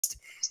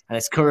And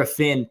it's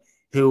Corofin,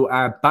 who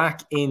are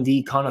back in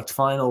the Connacht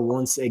final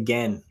once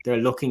again. They're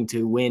looking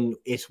to win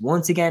it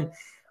once again.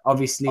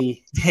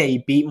 Obviously,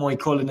 they beat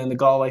Mohill in the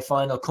Galway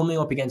final, coming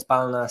up against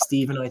Ballina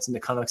Stephenites in the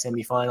Connacht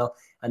semi-final,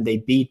 and they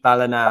beat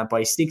Ballina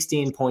by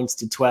 16 points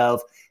to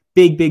 12.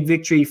 Big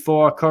victory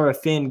for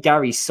Corofin.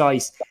 Gary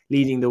Sice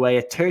leading the way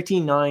at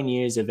 39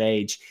 years of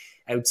age.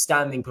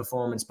 Outstanding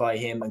performance by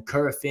him. And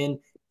Corofin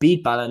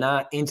beat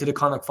Ballina into the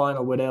Connacht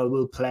final, where they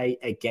will play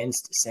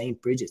against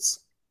St.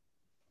 Brigid's.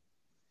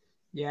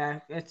 Yeah,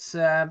 it's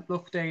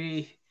look,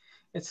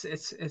 it's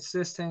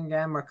this thing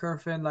again where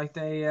Corofin, like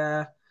they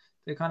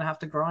kind of have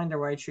to grind their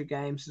way through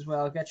games as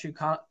well.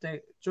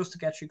 Just to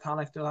get through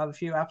Connacht, they'll have a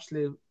few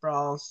absolute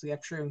brawls to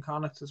get through in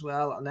Connacht as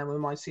well, and then we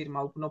might see them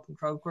open up in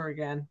Croker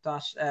again.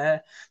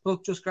 That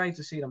look, just great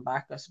to see them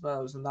back, I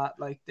suppose, and that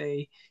like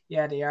they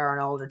are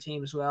an older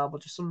team as well, but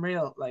there's some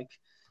real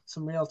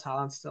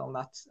talent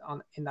still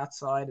in that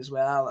side as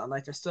well, and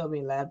like they're still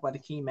being led by the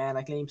key men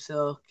like Liam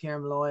Sill,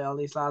 Kieran Malloy, all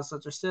these lads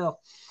that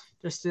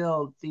there's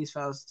still these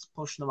fellas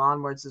pushing them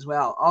onwards as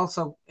well.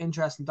 Also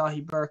interesting,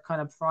 Dahi Burke kind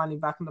of finally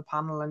back in the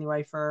panel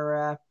anyway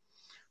for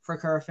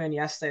Corofin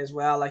yesterday as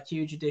well. Like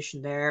huge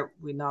addition there.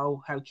 We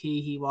know how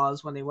key he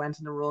was when they went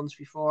in the runs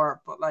before,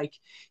 but like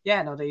they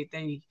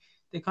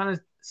kind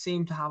of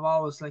seem to have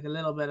always like a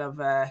little bit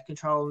of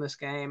control in this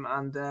game,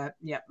 and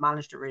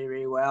managed it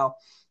really well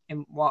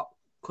in what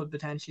could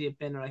potentially have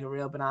been like a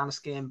real banana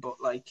skin. But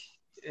like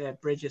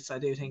Brigid's, I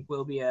do think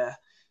will be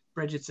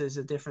Brigid's is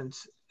a different.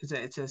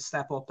 It's a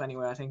step up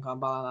anyway, I think, on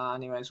Ballina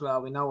anyway as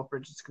well. We know what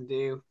Brigid's can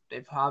do.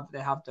 They have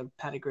the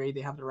pedigree, they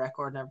have the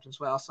record and everything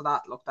as well. So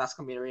that's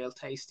going to be a real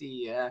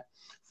tasty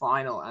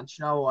final. And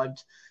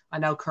I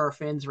know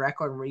Corofin's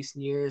record in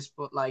recent years,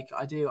 but like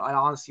I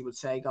honestly would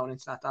say going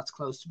into that's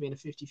close to being a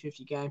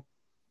 50-50 game.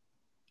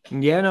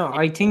 Yeah, no,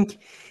 I think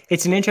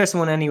it's an interesting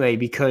one anyway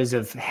because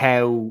of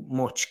how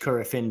much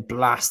Corofin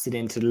blasted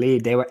into the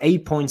lead. They were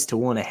 8 points to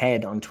 1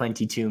 ahead on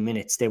 22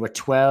 minutes. They were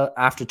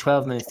after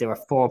 12 minutes, they were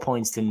 4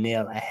 points to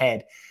 0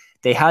 ahead.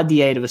 They had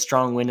the aid of a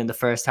strong win in the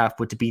first half,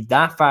 but to be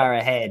that far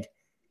ahead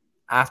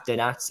after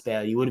that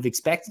spell, you would have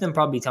expected them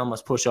probably to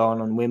almost push on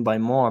and win by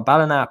more.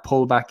 Ballina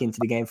pulled back into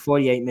the game,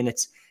 48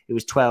 minutes. It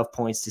was 12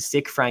 points to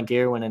 6. Frank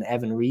Irwin and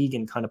Evan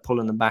Regan kind of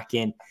pulling them back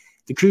in.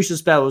 The crucial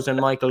spell was when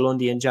Michael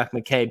Lundy and Jack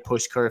McCabe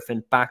pushed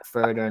Corofin back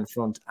further in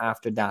front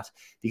after that,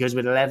 because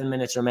with 11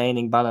 minutes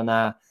remaining,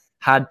 Ballina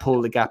had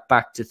pulled the gap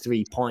back to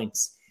 3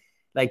 points.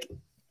 Like,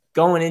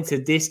 going into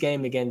this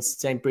game against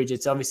St.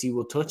 Brigid's, obviously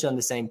we'll touch on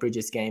the St.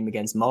 Brigid's game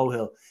against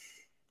Mohill.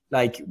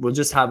 Like, we'll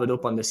just have it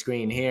up on the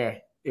screen here.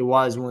 It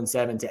was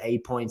 1-7 to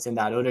 8 points in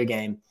that other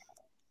game.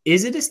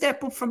 Is it a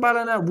step up from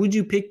Ballina? Would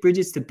you pick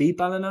Brigid's to beat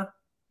Ballina?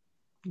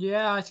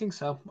 Yeah, I think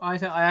so. I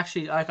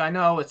actually, like, I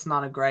know it's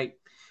not a great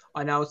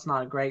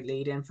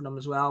lead in for them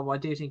as well, but I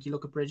do think you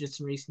look at Brigid's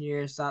in recent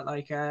years that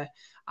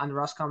and the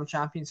Roscommon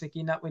champions, like,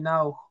 we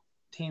know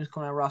teams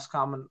coming out of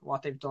Roscommon and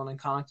what they've done in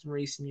Connacht in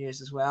recent years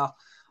as well.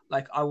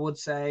 Like, I would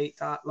say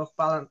that, look,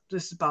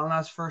 this is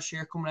Ballina's first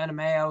year coming out of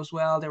Mayo as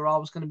well. They were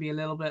always going to be a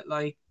little bit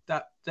like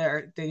that.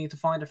 They need to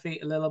find their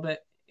feet a little bit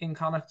in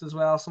Connacht as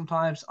well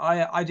sometimes.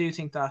 I do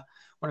think that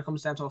when it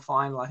comes down to a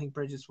final, I think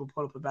Brigid's will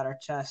put up a better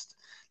chest.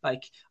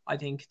 like I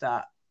think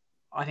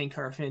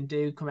Corofin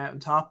do come out on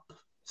top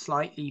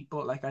slightly,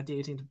 but like I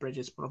do think the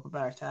Brigid's put up a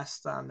better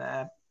test, and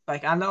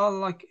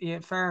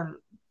fair.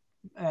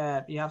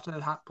 You have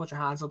to put your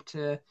hands up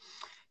to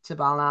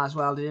Ballina as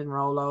well. They didn't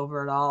roll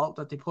over at all.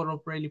 That they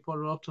really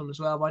put it up to them as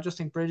well. But I just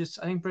think Brigid's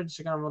are going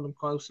to run them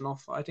close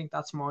enough. I think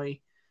that's my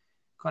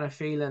kind of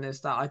feeling,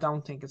 is that I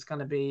don't think it's going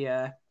to be.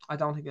 I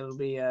don't think it'll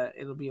be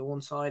a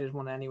one-sided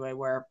one anyway,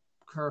 where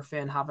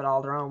Corofin have it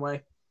all their own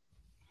way.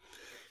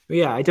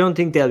 Yeah, I don't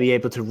think they'll be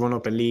able to run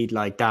up a lead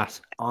like that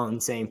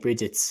on St.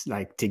 Brigid's,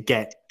 like to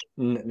get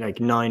like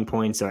 9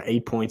 points or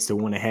 8 points to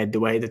 1 ahead the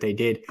way that they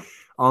did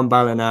on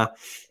Ballina.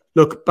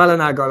 Look,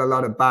 Ballina got a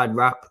lot of bad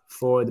rap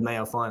for the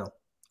Mayo final,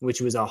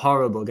 which was a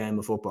horrible game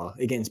of football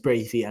against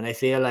Brady. And I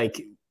feel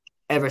like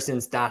ever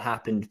since that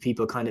happened,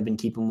 people kind of been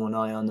keeping one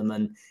eye on them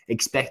and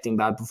expecting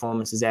bad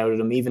performances out of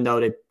them. Even though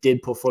they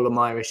did put Fulham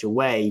Irish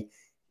away,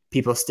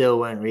 people still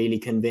weren't really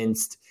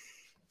convinced.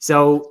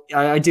 So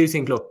I do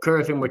think, look,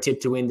 Corofin were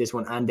tipped to win this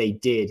one, and they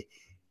did.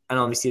 And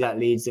obviously that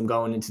leads them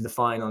going into the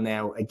final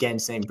now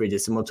against St.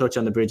 Brigid's. And we'll touch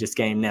on the Brigid's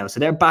game now.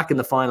 So they're back in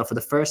the final for the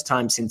first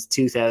time since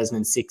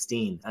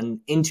 2016. And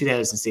in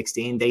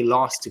 2016, they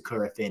lost to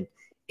Corofin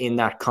in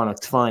that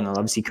Connacht final.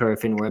 Obviously,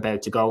 Corofin were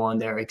about to go on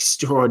their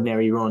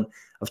extraordinary run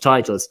of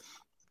titles.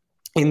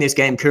 In this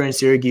game, Kieran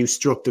Sirgu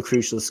struck the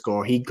crucial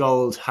score. He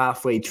goaled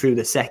halfway through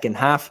the second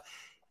half.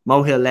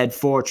 Mohill led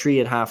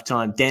 4-3 at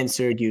halftime. Then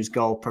Sirgu's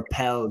goal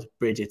propelled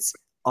Brigid's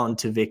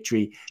onto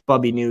victory.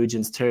 Bobby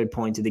Nugent's third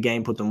point of the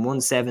game put them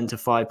 1-7 to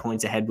 5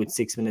 points ahead with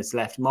 6 minutes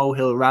left.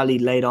 Mohill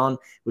rallied late on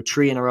with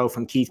 3 in a row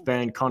from Keith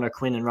Byrne, Conor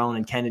Quinn and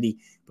Ronan Kennedy,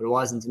 but it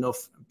wasn't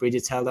enough.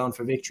 Brigid's held on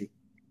for victory.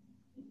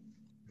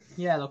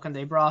 Yeah, look, and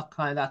they brought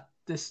kind of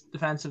this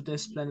defensive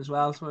discipline as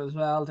well. So as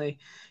well, it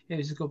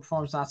was a good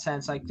performance in that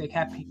sense. Like they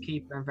kept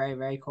keeper very,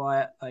 very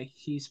quiet. Like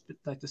he's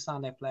like the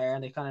standout player,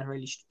 and they kind of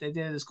really they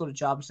did as good a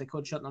job as they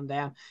could shutting him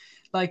down.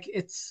 Like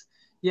it's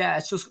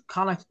just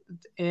Connacht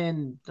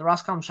in the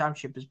Roscommon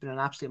Championship has been an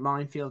absolute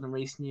minefield in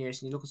recent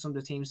years. And you look at some of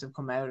the teams that have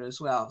come out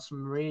as well,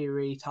 some really,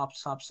 really top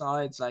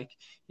sides. Like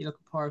you look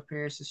at Port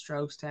Pierce,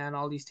 Strokestown,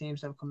 all these teams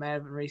that have come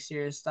out in recent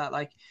years that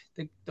like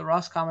the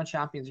Roscommon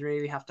champions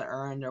really have to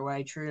earn their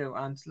way through.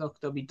 And look,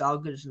 they'll be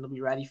dogged and they'll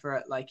be ready for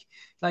it. Like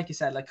you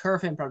said, like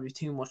Corofin probably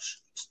too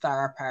much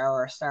star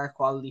power, star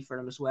quality for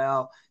them as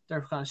well.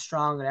 They're kind of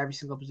strong in every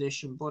single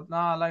position. But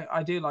no, like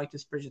I do like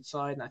this Brigid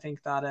side, and I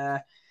think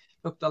that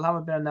look, they'll have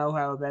a bit of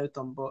know-how about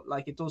them, but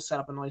like it does set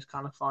up a nice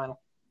Connacht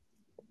final.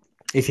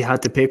 If you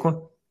had to pick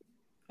one,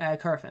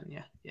 Corofin,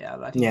 yeah.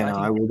 I think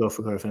I will go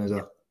for Corofin as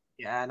well.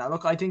 Yeah, no,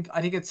 look, I think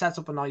it sets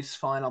up a nice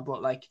final,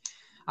 but like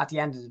at the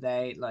end of the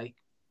day, like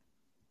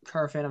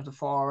Corofin of the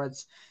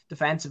forwards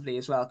defensively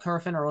as well.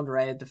 Corofin are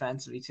underrated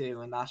defensively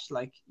too, and that's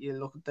like you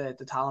look at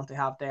the talent they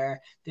have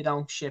there. They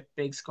don't ship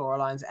big score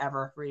lines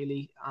ever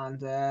really,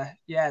 and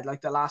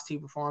like the last two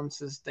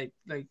performances, they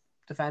like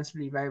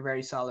defensively very,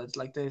 very solid.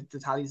 Like the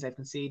tallies they've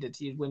conceded,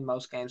 you'd win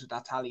most games with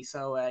that tally.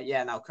 So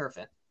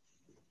Corofin.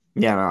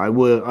 Yeah, I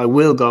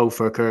will go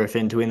for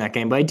Corofin to win that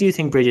game, but I do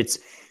think Brigid's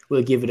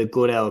will give it a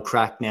good old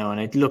crack now.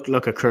 And look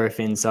at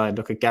Corofin's side,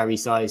 look at Gary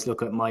Size,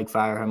 look at Mike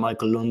Farrer,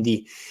 Michael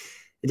Lundy.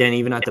 Then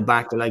even at the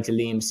back, the likes of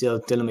Liam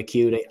Silk, Dylan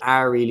McHugh, they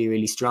are really,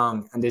 really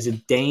strong. And there's a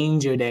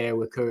danger there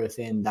with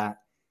Corofin that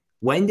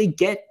when they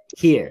get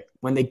here,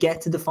 when they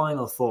get to the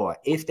Final Four,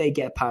 if they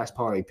get past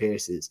Pori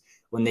Pierce's,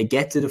 when they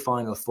get to the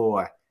Final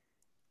Four,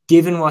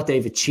 given what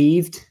they've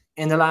achieved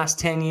in the last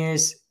 10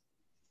 years,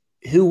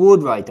 who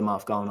would write them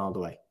off going all the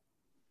way?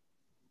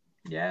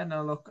 Yeah,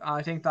 no, look,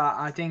 I think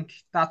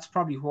that's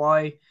probably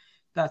why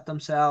that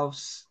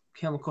themselves,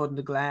 Kilmacud and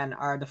the Glen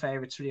are the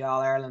favourites for the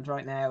All-Ireland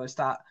right now, is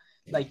that,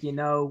 like, you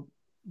know,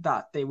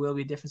 that they will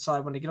be a different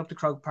side when they get up to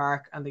Croke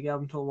Park and they get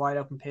up into a wide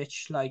open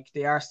pitch. Like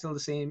they are still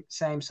the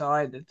same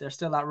side. They're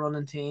still that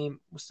running team,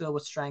 still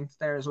with strength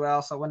there as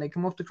well. So when they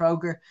come up to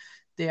Croker,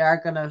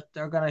 they're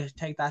gonna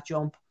take that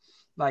jump.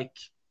 Like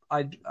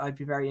I'd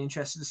be very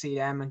interested to see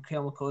them and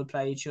Kilmacud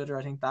play each other.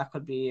 I think that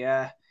could be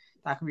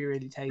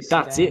really tasty.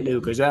 That's it,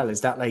 Luke, as well.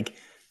 Is that like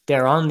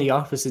they're on the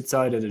opposite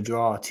side of the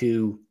draw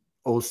to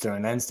Ulster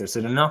and Leinster,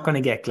 so they're not going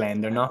to get Glen,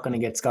 they're not going to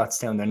get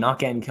Scottstown, they're not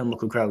getting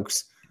Kilmacud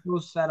Crokes. Will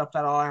set up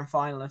that All-Ireland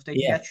final if they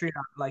can get through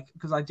that. Like,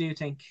 because I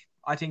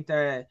think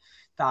they're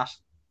that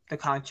the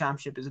Connacht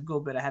Championship is a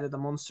good bit ahead of the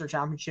Munster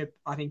Championship.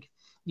 I think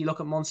you look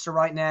at Munster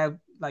right now,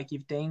 like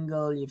you've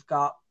Dingle, you've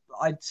got,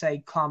 I'd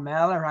say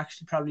Clonmel are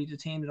actually probably the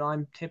team that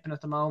I'm tipping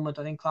at the moment.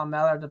 I think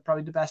Clonmel are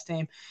probably the best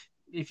team.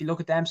 If you look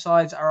at them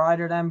sides, are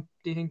either of them,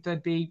 do you think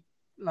they'd be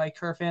like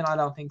Corofin? I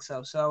don't think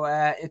so. So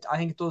I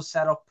think it does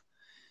set up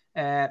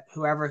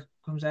whoever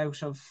comes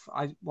out of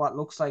what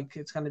looks like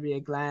it's going to be a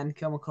Glen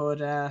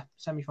Kilmacud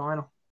semi-final.